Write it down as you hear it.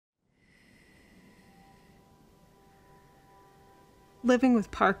Living with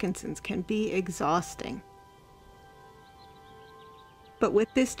Parkinson's can be exhausting. But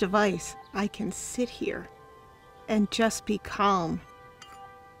with this device, I can sit here and just be calm.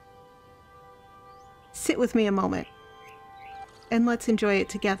 Sit with me a moment, and let's enjoy it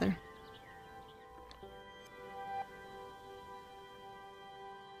together.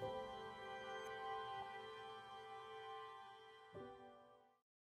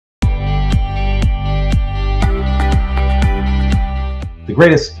 The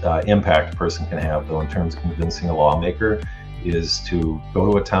greatest impact a person can have, though, in terms of convincing a lawmaker, is to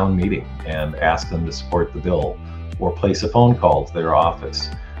go to a town meeting and ask them to support the bill, or place a phone call to their office.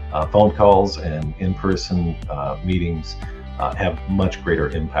 Phone calls and in-person meetings have much greater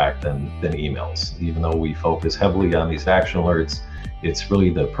impact than emails. Even though we focus heavily on these action alerts, it's really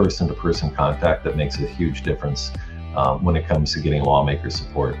the person-to-person contact that makes a huge difference when it comes to getting lawmaker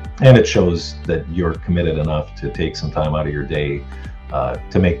support. And it shows that you're committed enough to take some time out of your day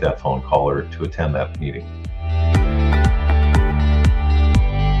to make that phone call or to attend that meeting.